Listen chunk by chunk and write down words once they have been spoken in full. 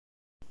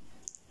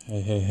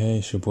Hey,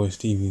 it's your boy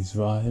Stevie's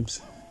Vibes.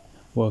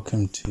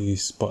 Welcome to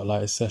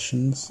Spotlight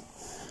Sessions,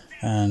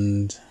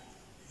 and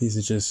these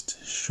are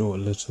just short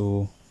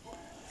little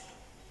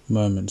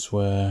moments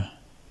where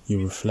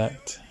you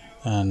reflect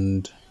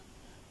and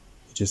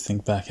you just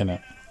think back in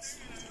it.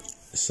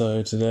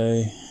 So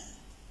today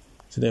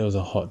was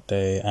a hot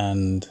day,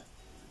 and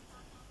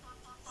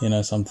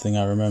something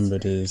I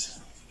remembered is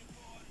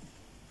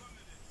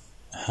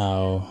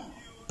how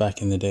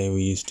back in the day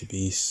we used to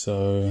be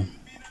so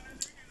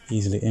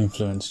easily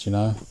influenced,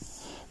 that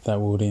we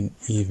wouldn't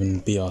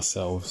even be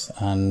ourselves.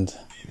 And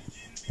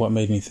what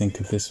made me think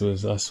of this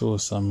was I saw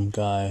some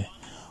guy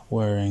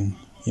wearing,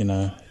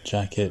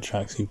 jacket,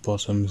 tracksuit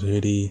bottoms,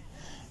 hoodie.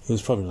 It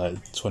was probably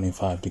like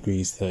 25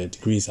 degrees, 30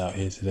 degrees out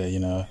here today,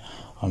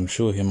 I'm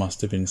sure he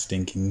must have been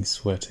stinking,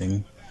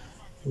 sweating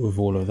with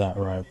all of that,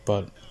 right?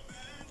 But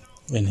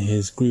in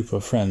his group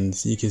of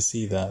friends, you could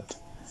see that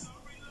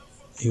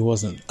he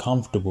wasn't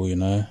comfortable,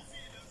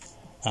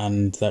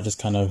 and that just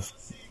kind of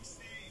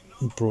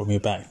brought me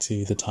back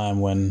to the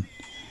time when,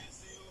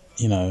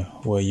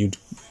 where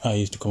I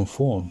used to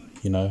conform,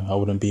 I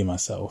wouldn't be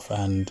myself.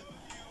 And,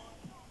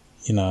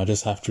 I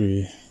just have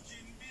to,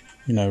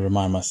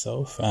 remind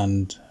myself,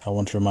 and I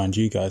want to remind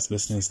you guys,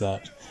 listeners,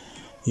 that,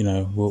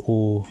 we're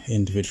all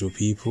individual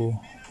people,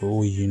 we're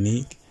all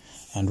unique,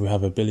 and we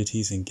have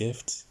abilities and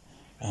gifts,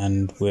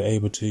 and we're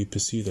able to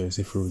pursue those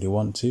if we really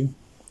want to.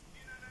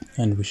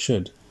 And we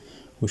shouldn't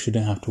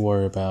have to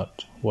worry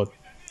about what,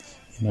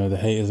 the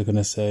haters are going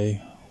to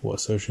say, what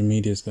social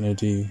media is going to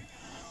do,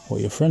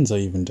 what your friends are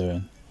even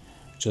doing.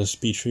 Just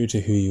be true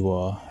to who you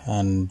are,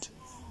 and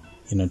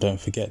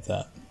don't forget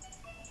that.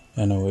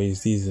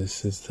 Anyways,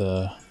 this is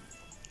the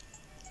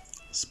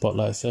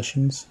Spotlight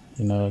Sessions.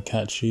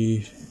 Catch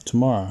you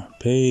tomorrow.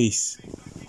 Peace.